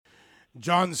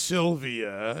John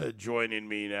Sylvia joining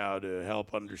me now to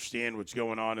help understand what's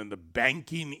going on in the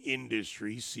banking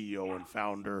industry, CEO and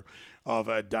founder of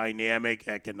a Dynamic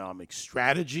Economic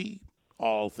Strategy.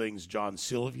 All things John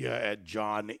Sylvia at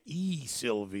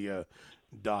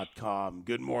johnesylvia.com.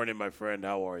 Good morning, my friend.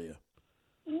 How are you?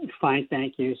 Fine,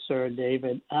 thank you, sir,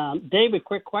 David. David,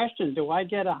 quick question. Do I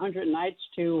get 100 nights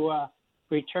to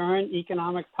return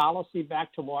economic policy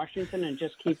back to Washington and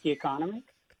just keep the economy?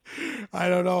 I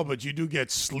don't know, but you do get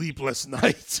sleepless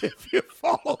nights if you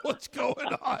follow what's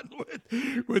going on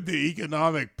with the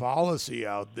economic policy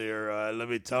out there. Let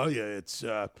me tell you, it's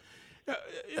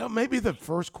maybe the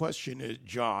first question is,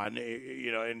 John.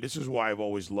 And this is why I've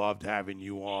always loved having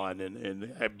you on.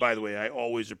 And by the way, I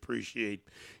always appreciate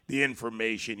the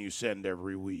information you send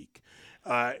every week.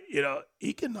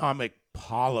 Economic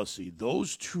policy;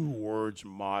 those two words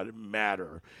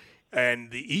matter, and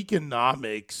the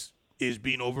economics is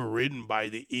being overridden by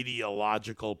the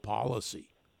ideological policy.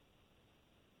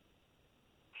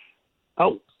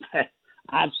 Oh,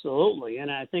 absolutely.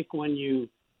 And I think when you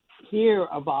hear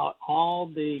about all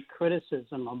the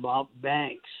criticism about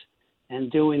banks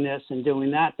and doing this and doing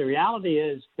that, the reality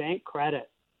is bank credit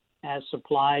as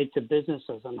supplied to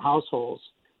businesses and households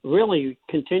really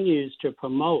continues to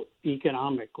promote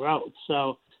economic growth.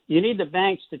 So you need the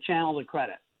banks to channel the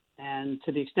credit. And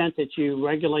to the extent that you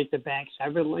regulate the banks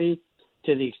heavily,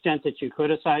 to the extent that you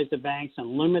criticize the banks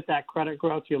and limit that credit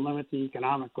growth, you limit the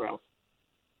economic growth.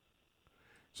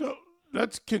 So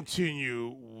let's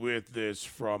continue with this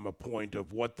from a point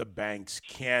of what the banks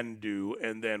can do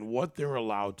and then what they're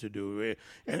allowed to do.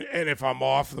 And if I'm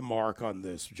off the mark on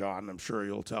this, John, I'm sure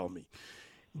you'll tell me.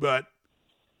 But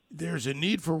there's a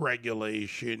need for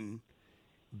regulation.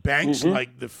 Banks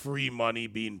like the free money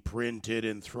being printed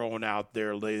and thrown out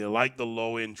there. They like the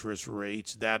low interest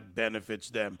rates. That benefits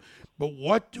them. But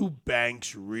what do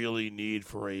banks really need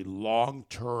for a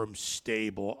long-term,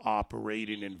 stable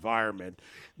operating environment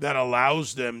that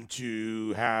allows them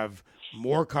to have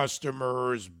more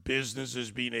customers,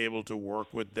 businesses being able to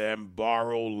work with them,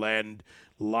 borrow, lend,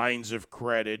 lines of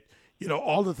credit,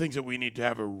 all the things that we need to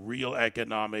have a real a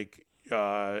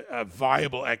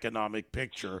viable economic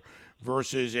picture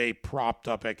versus a propped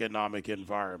up economic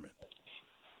environment?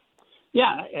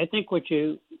 Yeah, I think what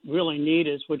you really need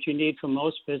is what you need from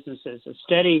most businesses, a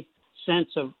steady sense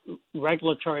of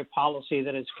regulatory policy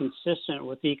that is consistent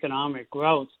with economic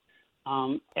growth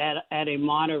at a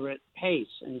moderate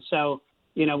pace. And so,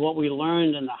 what we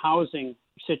learned in the housing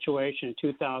situation in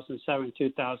 2007,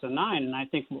 2009, and I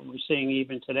think what we're seeing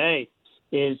even today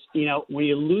is, when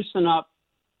you loosen up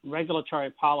regulatory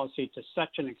policy to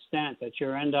such an extent that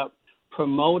you end up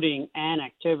promoting an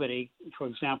activity, for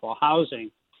example,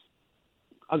 housing,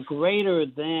 a greater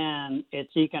than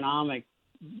its economic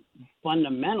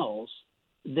fundamentals,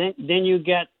 then you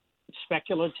get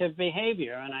speculative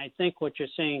behavior. And I think what you're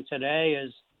seeing today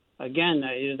is, again,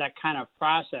 that kind of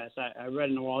process. I read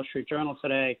in the Wall Street Journal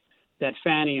today that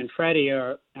Fannie and Freddie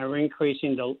are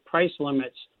increasing the price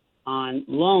limits on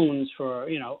loans for,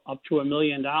 up to $1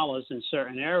 million in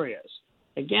certain areas.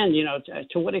 Again,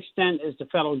 to what extent is the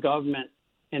federal government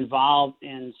involved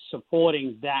in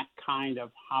supporting that kind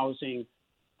of housing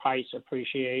price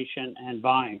appreciation and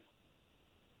buying?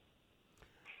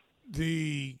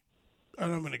 And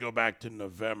I'm going to go back to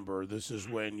November. This is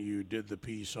when you did the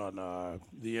piece on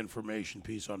the information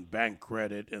piece on bank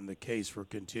credit and the case for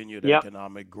continued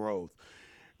economic growth.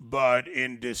 But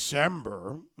in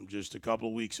December, just a couple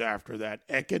of weeks after that,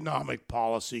 economic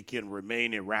policy can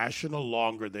remain irrational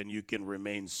longer than you can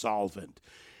remain solvent.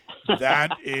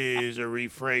 That is a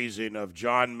rephrasing of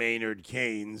John Maynard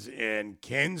Keynes, and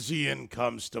Keynesian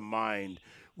comes to mind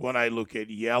when I look at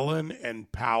Yellen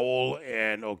and Powell.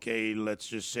 And okay, let's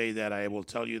just say that I will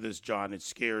tell you this, John, it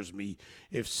scares me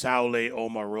if Saule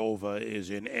Omarova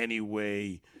is in any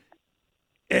way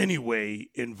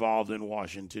involved in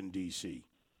Washington, D.C.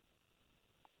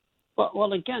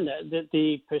 Well, again,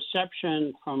 the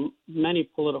perception from many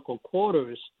political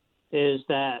quarters is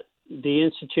that the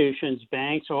institutions,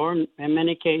 banks, or in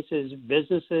many cases,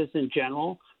 businesses in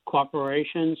general,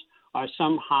 corporations, are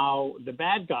somehow the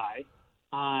bad guy,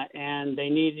 and they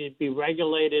need to be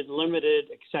regulated, limited,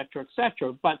 et cetera, et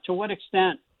cetera. But to what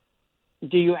extent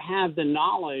do you have the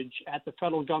knowledge at the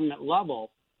federal government level,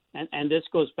 and this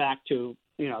goes back to,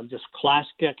 just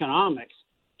classic economics,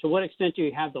 to what extent do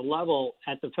you have the level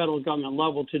at the federal government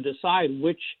level to decide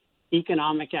which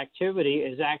economic activity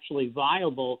is actually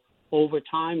viable over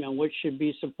time and which should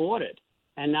be supported?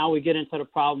 And now we get into the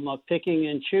problem of picking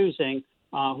and choosing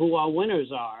who our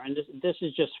winners are. And this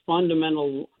is just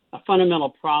a fundamental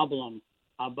problem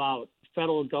about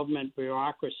federal government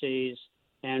bureaucracies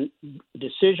and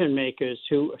decision makers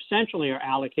who essentially are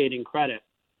allocating credit,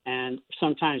 and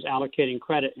sometimes allocating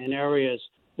credit in areas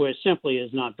where it simply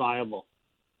is not viable.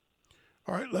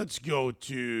 All right, let's go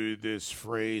to this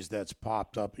phrase that's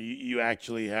popped up. You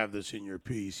actually have this in your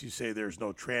piece. You say there's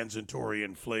no transitory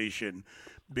inflation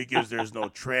because there's no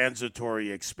transitory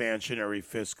expansionary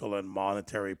fiscal and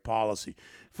monetary policy.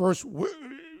 First,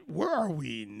 where are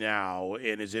we now?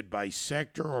 And is it by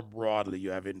sector or broadly? You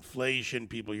have inflation.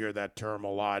 People hear that term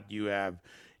a lot. You have,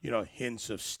 hints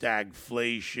of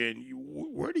stagflation.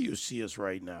 Where do you see us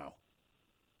right now?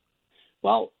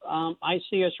 Well, I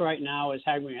see us right now as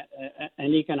having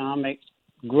an economic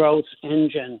growth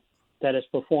engine that is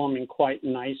performing quite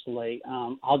nicely.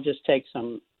 I'll just take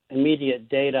some immediate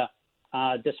data.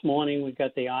 This morning, we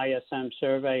got the ISM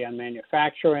survey on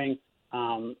manufacturing.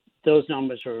 Those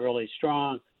numbers are really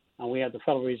strong. We have the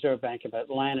Federal Reserve Bank of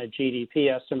Atlanta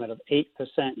GDP estimate of 8%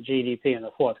 GDP in the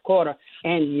fourth quarter.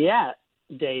 And yet,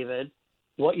 David,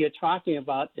 what you're talking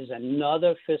about is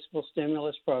another fiscal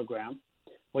stimulus program.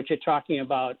 What you're talking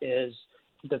about is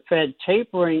the Fed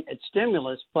tapering its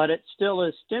stimulus, but it still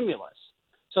is stimulus.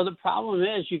 So the problem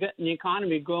is you get an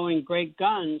economy growing great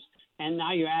guns, and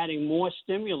now you're adding more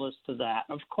stimulus to that.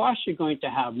 Of course, you're going to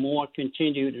have more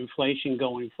continued inflation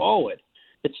going forward.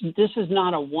 This is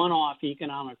not a one-off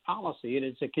economic policy. It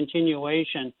is a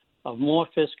continuation of more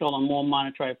fiscal and more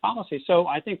monetary policy. So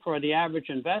I think for the average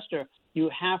investor, you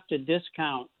have to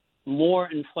discount more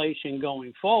inflation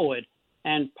going forward.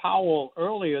 And Powell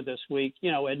earlier this week,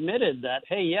 admitted that,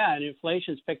 hey, yeah, and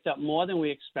inflation's picked up more than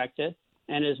we expected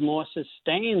and is more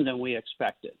sustained than we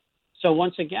expected. So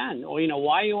once again,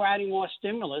 why are you adding more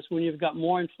stimulus when you've got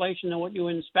more inflation than what you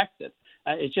expected?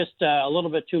 It's just a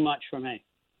little bit too much for me.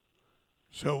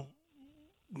 So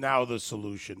now the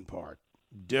solution part.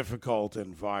 Difficult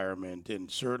environment and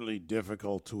certainly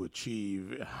difficult to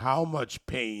achieve. How much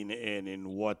pain and in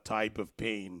what type of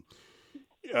pain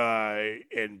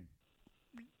and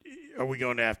are we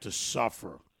going to have to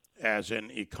suffer as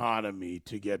an economy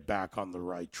to get back on the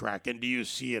right track? And do you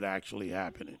see it actually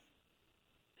happening?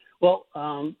 Well,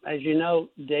 as you know,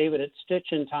 David, it's stitch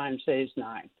in time saves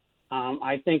nine.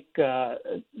 I think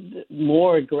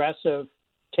more aggressive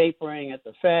tapering at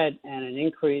the Fed and an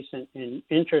increase in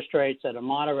interest rates at a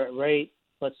moderate rate,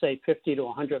 let's say 50 to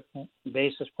 100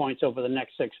 basis points over the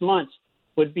next 6 months,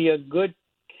 would be a good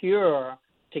cure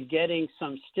to getting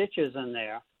some stitches in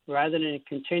there, rather than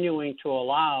continuing to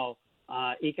allow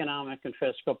economic and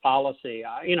fiscal policy.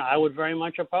 I would very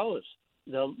much oppose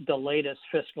the latest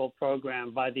fiscal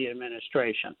program by the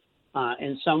administration.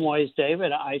 In some ways,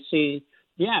 David, I see,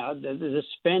 the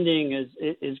spending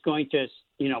is going to,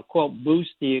 quote,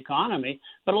 boost the economy.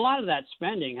 But a lot of that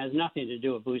spending has nothing to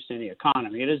do with boosting the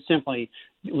economy. It is simply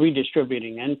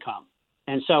redistributing income.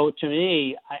 And so to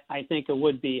me, I think it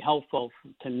would be helpful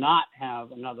to not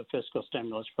have another fiscal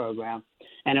stimulus program,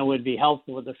 and it would be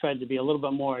helpful for the Fed to be a little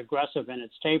bit more aggressive in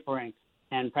its tapering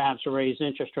and perhaps raise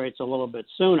interest rates a little bit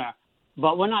sooner.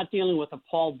 But we're not dealing with a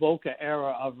Paul Volcker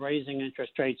era of raising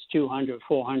interest rates 200,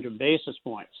 400 basis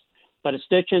points. But a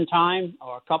stitch in time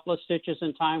or a couple of stitches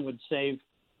in time would save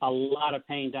a lot of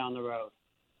pain down the road.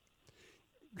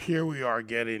 Here we are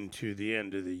getting to the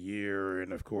end of the year,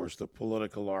 and of course the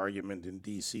political argument in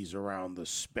D.C. is around the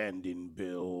spending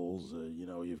bills.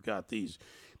 You've got these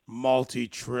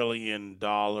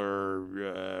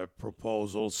multi-trillion-dollar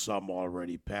proposals, some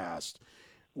already passed.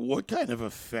 What kind of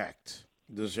effect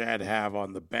does that have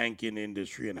on the banking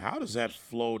industry, and how does that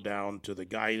flow down to the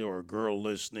guy or girl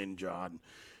listening, John,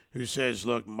 who says,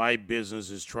 look, my business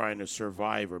is trying to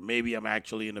survive, or maybe I'm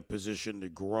actually in a position to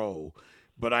grow,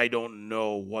 but I don't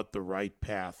know what the right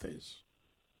path is?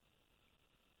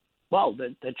 Well,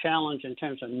 the challenge in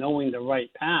terms of knowing the right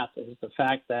path is the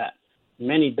fact that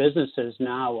many businesses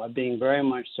now are being very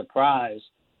much surprised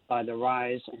by the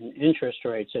rise in interest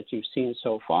rates that you've seen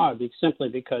so far, simply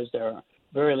because they're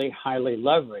very highly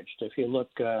leveraged. If you look,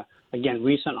 again,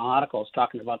 recent articles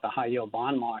talking about the high-yield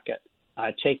bond market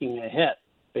taking a hit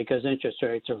because interest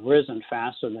rates have risen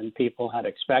faster than people had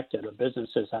expected or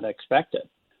businesses had expected.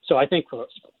 So I think for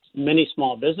many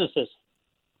small businesses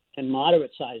and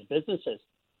moderate-sized businesses,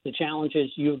 the challenge is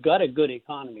you've got a good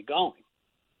economy going.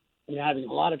 You're having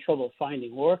a lot of trouble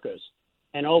finding workers.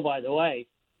 And oh, by the way,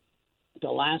 the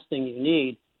last thing you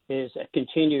need is a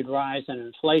continued rise in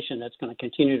inflation that's going to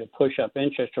continue to push up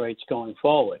interest rates going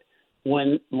forward.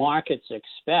 When markets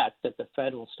expect that the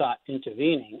Fed will start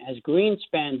intervening, as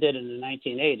Greenspan did in the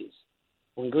 1980s,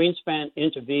 when Greenspan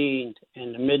intervened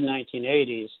in the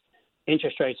mid-1980s,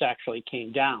 interest rates actually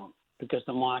came down because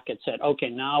the market said, okay,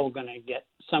 now we're going to get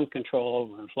some control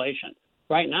over inflation.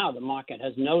 right now the market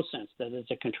has no sense that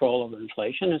it's a control of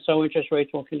inflation, and so interest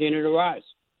rates will continue to rise.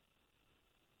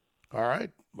 All right.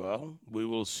 Well, we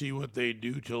will see what they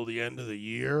do till the end of the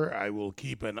year. I will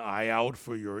keep an eye out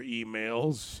for your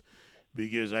emails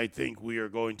because I think we are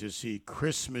going to see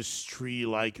Christmas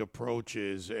tree-like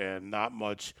approaches and not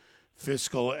much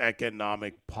fiscal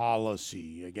economic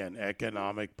policy. Again,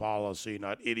 economic policy,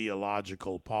 not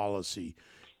ideological policy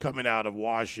coming out of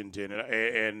Washington.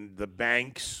 And the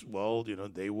banks, well,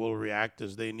 they will react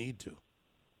as they need to.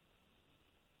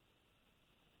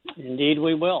 Indeed,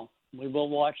 we will. We will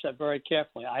watch that very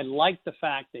carefully. I like the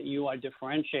fact that you are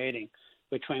differentiating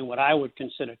between what I would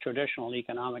consider traditional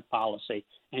economic policy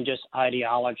and just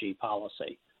ideology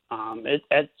policy.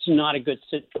 It's not a good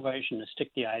situation to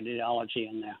stick the ideology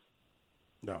in there.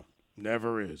 No,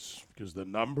 never is, because the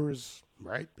numbers,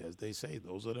 right, as they say,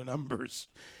 those are the numbers,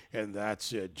 and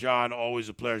that's it. John, always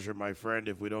a pleasure, my friend.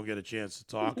 If we don't get a chance to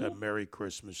talk, a Merry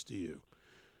Christmas to you.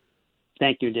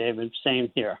 Thank you, David. Same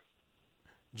here.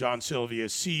 John Sylvia,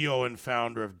 CEO and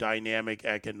founder of Dynamic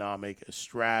Economic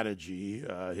Strategy.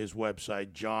 His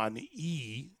website,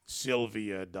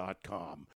 johnesylvia.com.